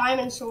much Mid. is a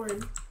diamond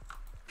sword?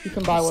 You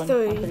can buy It's one.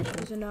 3 I'm pretty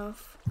sure. is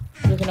enough.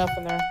 There's enough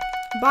in there.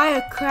 Buy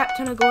a crap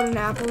ton of golden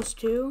apples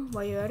too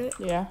while you're at it.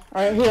 Yeah.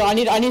 All right. Here, I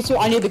need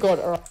the gold.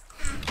 All right.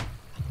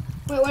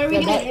 Wait, what are we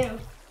Yeah, gonna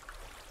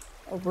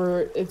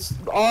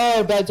do?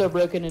 Our beds are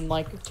broken in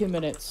like 2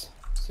 minutes,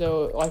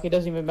 so like it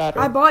doesn't even matter.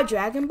 I bought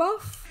Dragon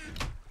Buff.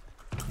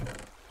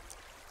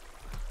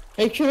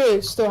 Make sure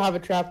to still have a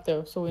trap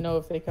though, so we know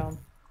if they come.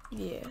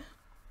 Yeah.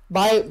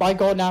 Buy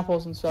golden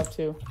apples and stuff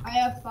too. I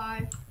have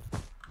 5.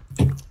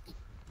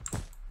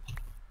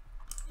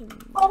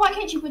 Oh, why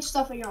can't you put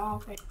stuff in your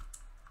outfit?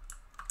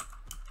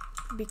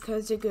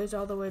 Because it goes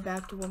all the way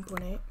back to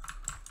 1.8.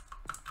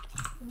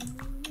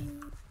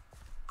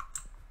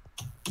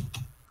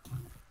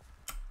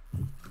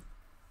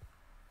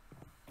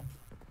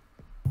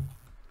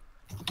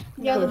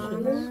 Yeah,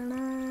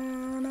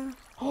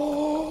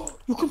 Oh,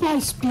 you can buy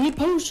speed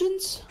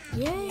potions?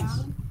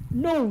 Yes.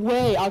 No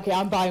way. Okay,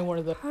 I'm buying one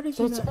of those. How did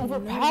you That's not know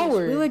this?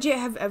 overpowered. We legit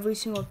have every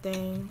single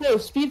thing. No,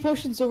 speed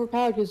potions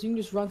overpowered because you can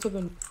just run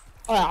something.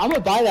 Alright, I'm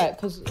gonna buy that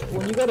because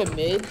when you go to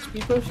mid,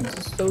 speed potions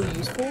is so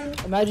useful.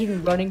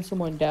 Imagine running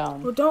someone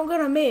down. Well, don't go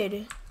to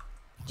mid.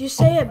 Just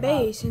stay at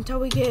base until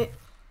we get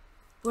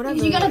whatever.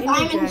 Because you got a Ender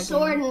diamond Dragon.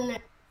 sword and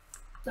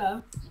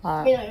stuff.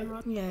 Alright.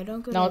 Emerald. Yeah,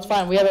 don't go. No, to it's mid.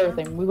 fine. We have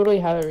everything. We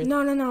literally have everything.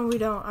 No, we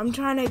don't. I'm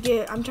trying to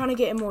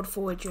get Emerald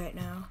Forge right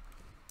now,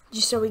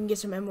 just so we can get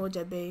some emeralds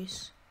at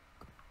base.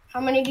 How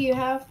many do you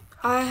have?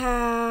 I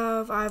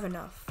have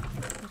enough.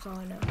 That's all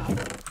I know.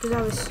 Because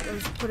I was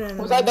putting in.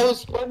 Was that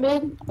was you at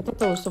mid? I thought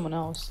that was someone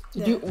else.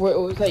 Did you?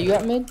 Was that you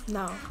at mid?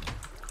 No.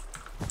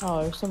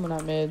 Oh, there's someone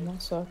at mid.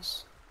 That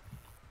sucks.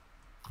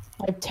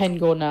 I have 10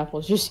 golden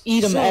apples. Just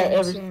eat them Same,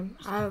 every. same.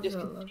 I have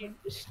 11.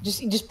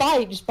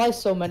 Just buy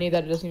so many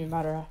that it doesn't even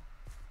matter.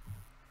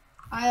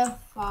 I have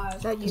 5.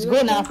 Is that you? Because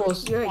golden again?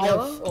 apples, You're at I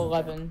yellow? have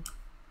 11.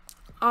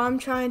 I'm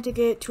trying to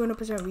get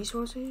 200%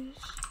 resources.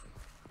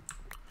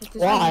 At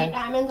this Why? point. 8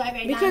 diamonds. I have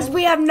 8 Because diamonds.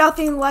 we have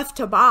nothing left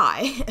to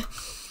buy.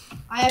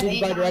 I have Did 8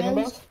 you buy Dragon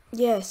diamonds. Buff?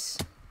 Yes.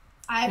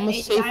 I have I'm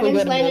 8 safely diamonds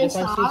gonna laying in if I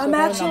see stock. someone I'm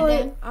I'm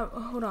actually.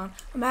 Hold on.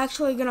 I'm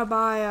actually gonna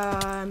buy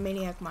a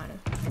Maniac Miner.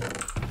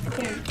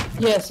 Here.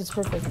 Yes, it's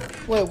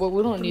perfect. Wait,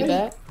 we don't need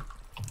that.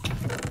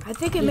 I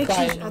think it You makes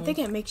buy you. it I think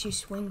it makes you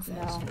swing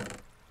faster.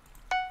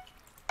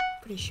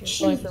 Pretty sure.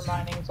 It's only for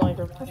mining. It's only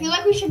for I feel mining.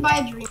 like we should buy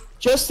a dream.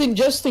 Just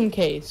in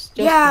case. Just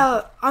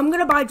Yeah, I'm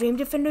gonna buy Dream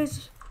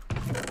Defenders.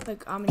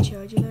 Like I'm in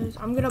charge of those.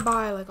 I'm gonna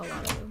buy like a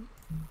lot of them.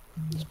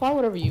 Spawn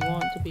whatever you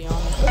want, to be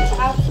honest. It's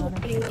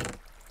absolutely.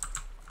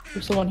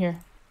 There's someone here.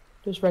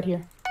 There's right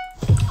here.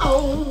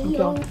 Oh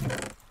no.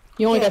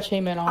 He only Yeah, got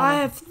chainmail armor. I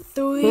have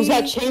 3. He's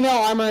got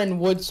chainmail armor and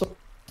wood sword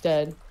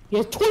dead. He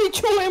has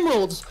 22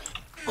 emeralds!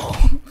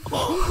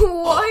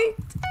 What?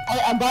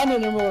 I'm buying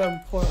an emerald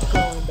and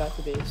going back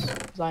to base.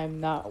 Because I am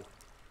not.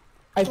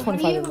 I have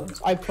 25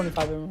 emeralds. I have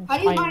 25 emeralds. How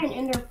do you buy an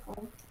ender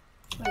pearl?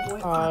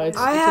 Like, what?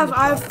 I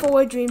have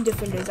 4 dream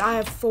defenders. I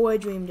have 4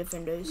 dream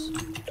defenders.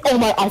 Oh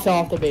my, I fell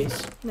off the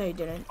base. No, you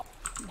didn't.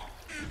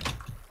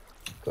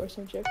 Of course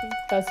I'm joking.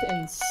 That's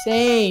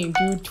insane,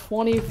 dude.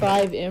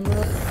 25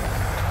 emeralds.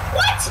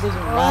 What? It doesn't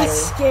Oh, I matter.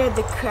 scared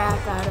the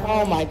crap out of me.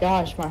 Oh my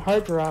gosh, my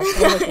heart dropped.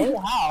 I was like, oh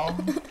wow.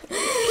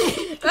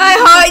 My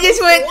heart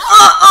just went,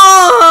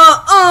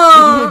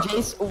 Did you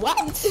hear Jace? What?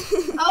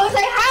 I was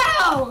like,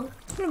 how?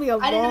 It's gonna be a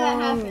I didn't know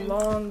that happened.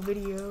 long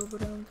video,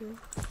 but I don't care.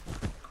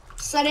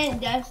 Sudden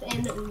death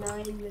in 9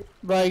 minutes.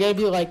 Bro, you gotta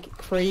be like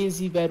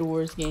crazy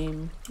Bedwars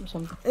game or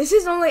something. This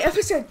is only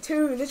episode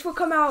 2. This will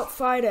come out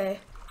Friday.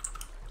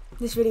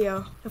 This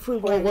video, if we Or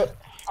win. what?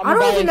 I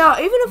don't even know.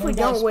 Even if I'm we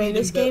gonna buy don't win, speed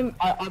this and game.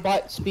 I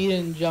bought speed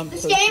and jump.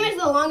 This potion. game is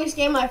the longest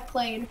game I've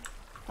played.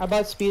 I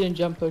bought speed and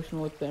jump potion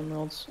with the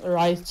emeralds, or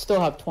I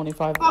still have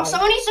 25. Oh,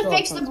 someone needs to still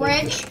fix have the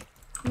 25. bridge.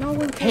 No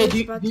one Hey, cares do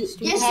you- about do this. you-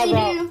 Dude. Yes, have, they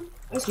do.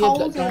 There's You have holes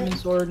that in it. diamond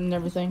sword and What's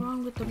everything.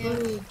 wrong with the Yeah.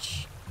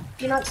 bridge?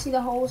 Do you not see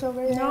the holes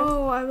over there?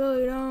 No, I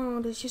really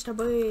don't. It's just a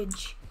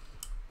bridge.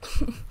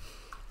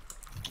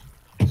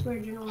 That's where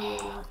generally you're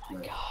not. Oh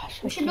my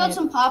gosh. We should build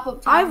some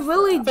pop-up I towers.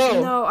 really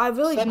Oh, no. I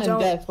really Sudden don't.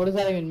 death. What does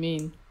that even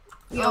mean?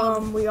 We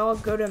all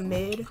go to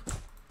mid.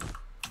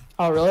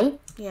 Oh really?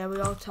 Yeah, we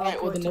all Alright,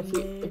 teleport well then to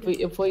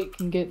if we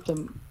can get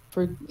them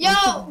for. Yo,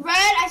 Red,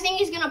 I think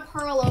he's gonna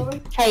pearl over.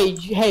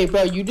 Hey,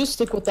 bro, you just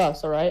stick with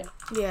us, all right?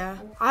 Yeah,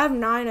 I have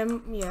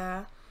 9.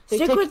 Yeah.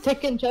 Take Stick with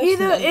in chest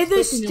either and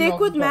either stick in stick your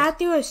with chest.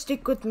 Matthew or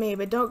stick with me,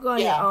 but don't go on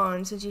Yeah. your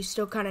own since you're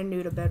still kind of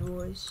new to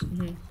Bedwars.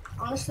 Mhm.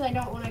 Honestly, I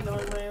don't want to go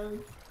on my own.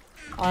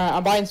 Alright,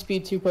 I'm buying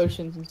speed 2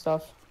 potions and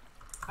stuff.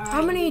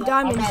 How many I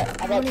diamonds? bought, I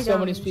How bought many so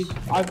many diamonds?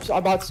 speed. I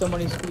bought so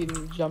many speed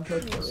and jump Yeah,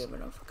 we potions. have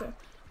enough. Okay.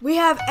 We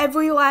have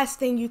every last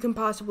thing you can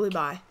possibly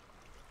buy.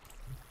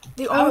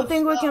 The I only would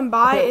thing we stop. can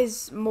buy Okay.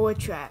 is more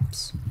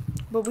traps,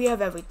 but we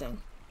have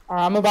everything.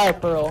 Alright, I'm gonna buy a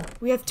pearl.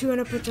 We have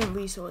 200%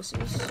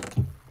 resources.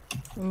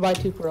 I'm gonna buy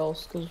 2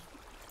 pearls because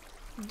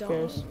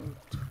cares? Don't.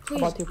 I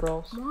Please. bought 2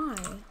 pearls Why?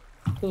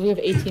 because we have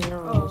 18 Oh,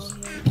 emeralds.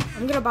 yeah.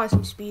 I'm gonna buy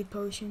some speed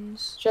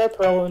potions. Should I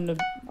pearl in the?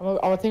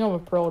 I think I'm a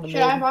pearl in the Should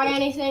mid. I buy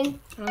anything?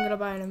 I'm gonna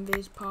buy an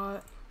invis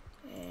pot.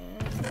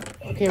 And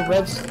Okay,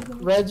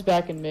 red's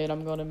back in mid.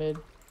 I'm going to mid.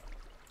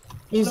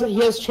 He has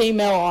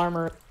chainmail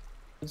armor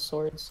and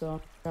sword, so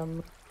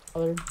I'm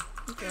colored.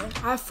 okay.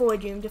 I have 4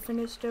 dream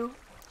defenders still.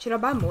 Should I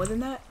buy more than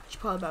that? I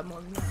should probably buy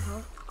more than that,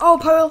 huh? Oh,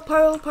 pearl.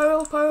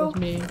 That's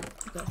me.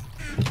 Okay.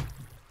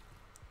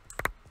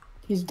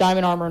 He's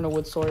diamond armor and a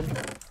wood sword.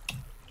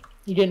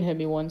 He didn't hit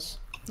me once.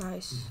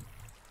 Nice.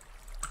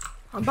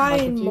 I'm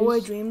buying more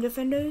confused? dream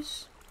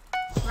defenders.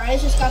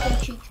 Red's just got their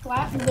cheeks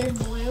clapped. There's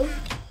blue.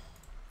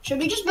 Should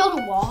we just build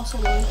a wall so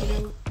no one can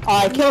in?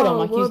 I killed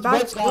No, him. we're about-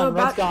 Red's we're gone.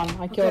 about- Red's gone.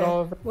 I killed Okay.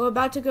 all of. We're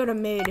about to go to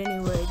mid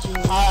anyway, dude.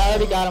 I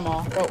already got him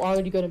all. But why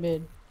would you go to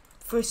mid?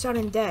 For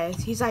sudden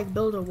death, he's like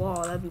build a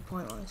wall. That'd be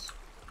pointless.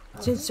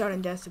 Since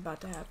sudden death's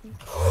about to happen.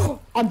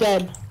 I'm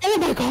dead. Oh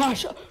my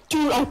gosh,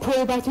 dude! I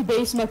pearled back to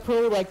base, and my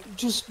pearl like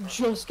just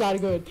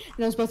got good,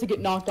 and I was about to get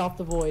knocked off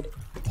the void.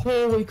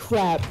 Holy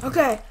crap!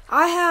 Okay,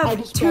 I I have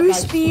just 2 got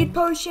speed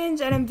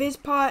potions, an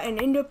invis pot, an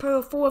ender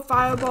pearl, 4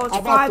 fireballs, I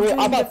 5 bought dream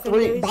I bought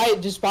 3.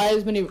 defenders. Just buy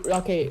as many.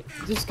 Okay,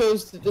 this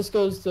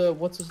goes to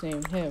what's his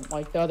name? Him,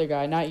 like the other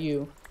guy, not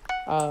you.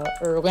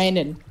 Or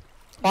Landon.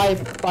 Buy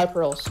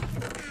pearls,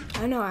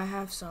 I know I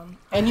have some.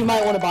 and you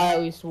might want to buy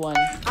at least 1.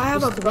 I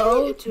have Just a throw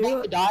bow it. If you too.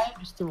 want to die,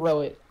 just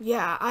throw it.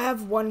 Yeah, I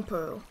have 1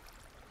 pearl.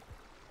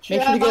 Should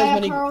Make sure I to get buy as a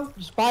many. pearl?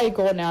 Just buy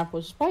golden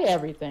apples. Just buy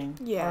everything.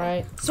 Yeah. All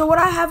right. So what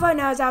I have right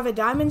now is I have a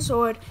diamond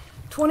sword,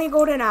 20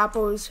 golden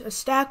apples, a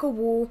stack of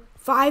wool,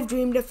 5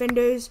 dream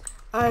defenders,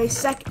 a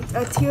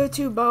tier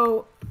 2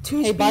 bow, 2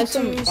 Hey, speed buy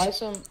 2s,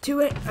 some.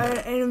 2 an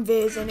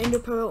invis, an ender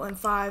pearl, and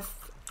 5.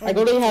 I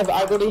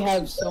already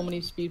have so many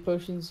speed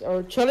potions.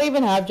 Or should I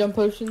even have jump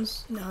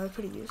potions? No, they're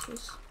pretty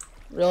useless.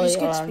 Really? Just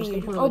get Alright, I'm just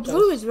speed. gonna put 'em Oh, in the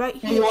blue chest. is right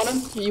Hey, here. you want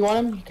him? You want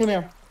him? Come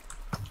here.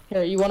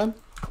 Here, you want him?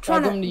 Trying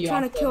I'll give him to you.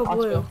 trying to kill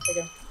blue.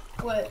 Okay.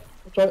 What?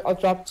 I'll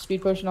drop the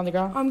speed potion on the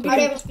ground. I'm I already have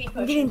getting a speed I'm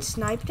potion. getting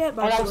sniped at Oh,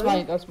 by that's blue.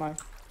 mine. That's mine.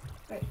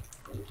 Right.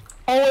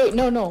 Oh wait,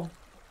 no.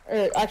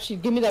 Actually,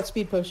 give me that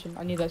speed potion.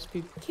 I need that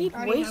speed potion. Keep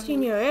already have wasting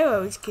one. your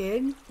arrows,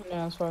 kid. No,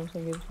 that's what I'm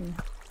saying.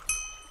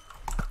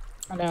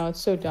 I know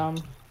it's so dumb.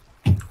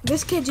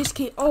 This kid just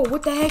keep. Oh,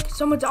 what the heck?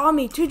 Someone's on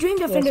me. 2 dream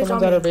Yeah, defenders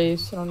someone's at on our me.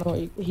 base. I don't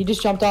know. He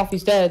just jumped off.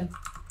 He's dead.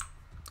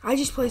 I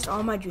just placed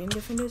all my dream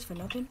defenders for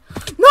nothing.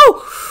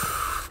 No!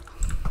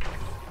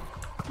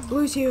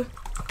 Blue's here.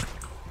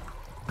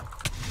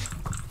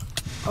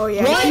 Oh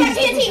yeah. What? I You got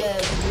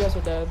TNT. guys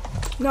are dead.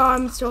 No,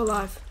 I'm still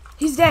alive.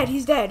 He's dead.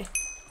 He's dead.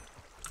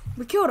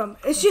 We killed him.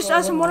 It's just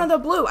us and one of the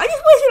blue. I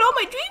just wasted all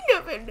my dream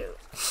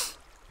defenders.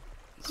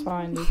 It's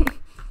fine, dude.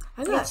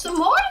 I Get got some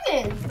more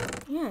then.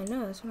 Yeah, I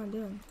know, that's what I'm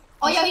doing.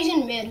 Oh yeah, he's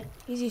in mid.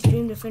 Easiest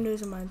dream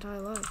defenders in my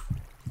entire life.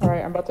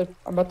 Alright, I'm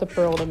about to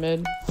pearl to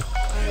mid.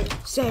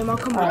 Same, I'll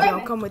come with Alright. you,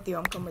 I'll come with you,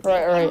 I'll come with you.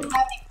 Alright, I alright. don't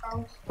have any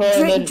pearls. Pearl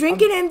to mid.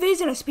 Drink an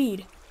invis and a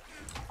speed.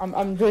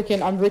 I'm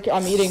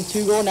eating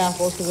 2 golden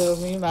apples because it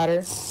doesn't even matter.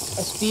 A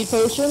speed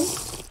potion,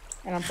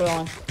 and I'm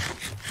pearling.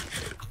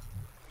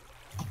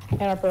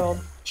 And I pearled.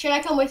 Should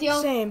I come with you?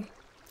 Same.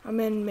 I'm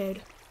in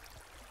mid.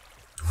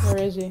 Where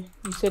is he?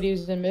 You said he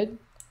was in mid?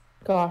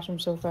 Gosh, I'm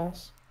so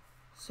fast.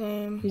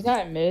 Same. He's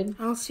not in mid.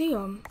 I don't see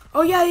him.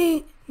 Oh yeah,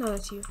 no,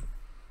 that's you.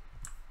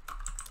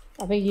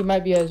 I think he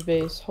might be at his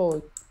base.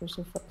 Holy, we're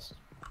so fast.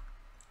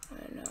 I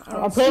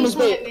know. I'm pearling his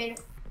He's not in base.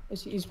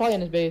 mid. He's probably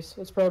in his base.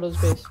 Let's pearl to his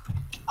base.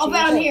 Oh, but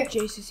I'm here.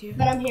 Jace is here.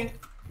 But I'm here.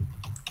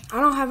 I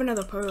don't have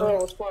another pearl. Pearl,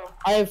 let's pearl.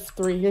 I have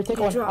 3. Here, take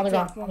Okay, one. drop, On the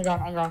ground. drop On one. the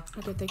ground. On the ground.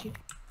 Okay, thank you.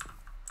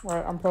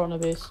 Alright, I'm pearling the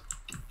base.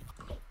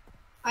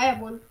 I have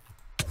one.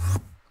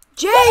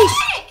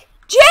 Jace!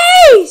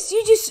 Jace!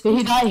 You just... Did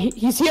he die?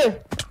 He's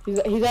here. He's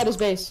at his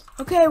base.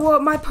 Okay, well,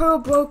 my pearl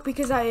broke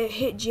because I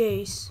hit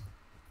Jace.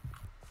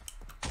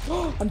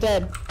 I'm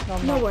dead. No,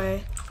 I'm No not.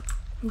 way.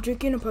 I'm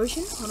drinking a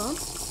potion. Hold on.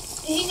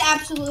 He's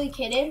absolutely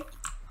kidding.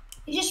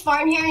 He's just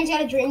farting here and he's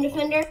got a Dream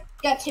Defender.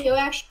 He's got 2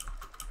 actually.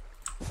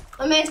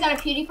 My man's got a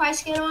PewDiePie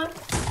skin on.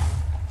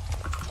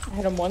 I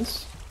hit him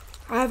once.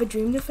 I have a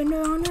dream defender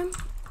on him.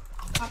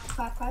 Clap,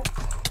 clap, clap.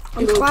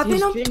 I'm Dude, clapping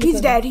he's him. dream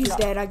He's defender. dead. He's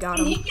dead. I got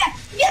him.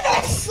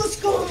 Yes! Let's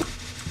go!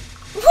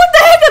 What the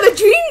heck are the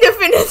dream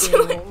defenders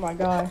doing? Oh my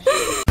gosh.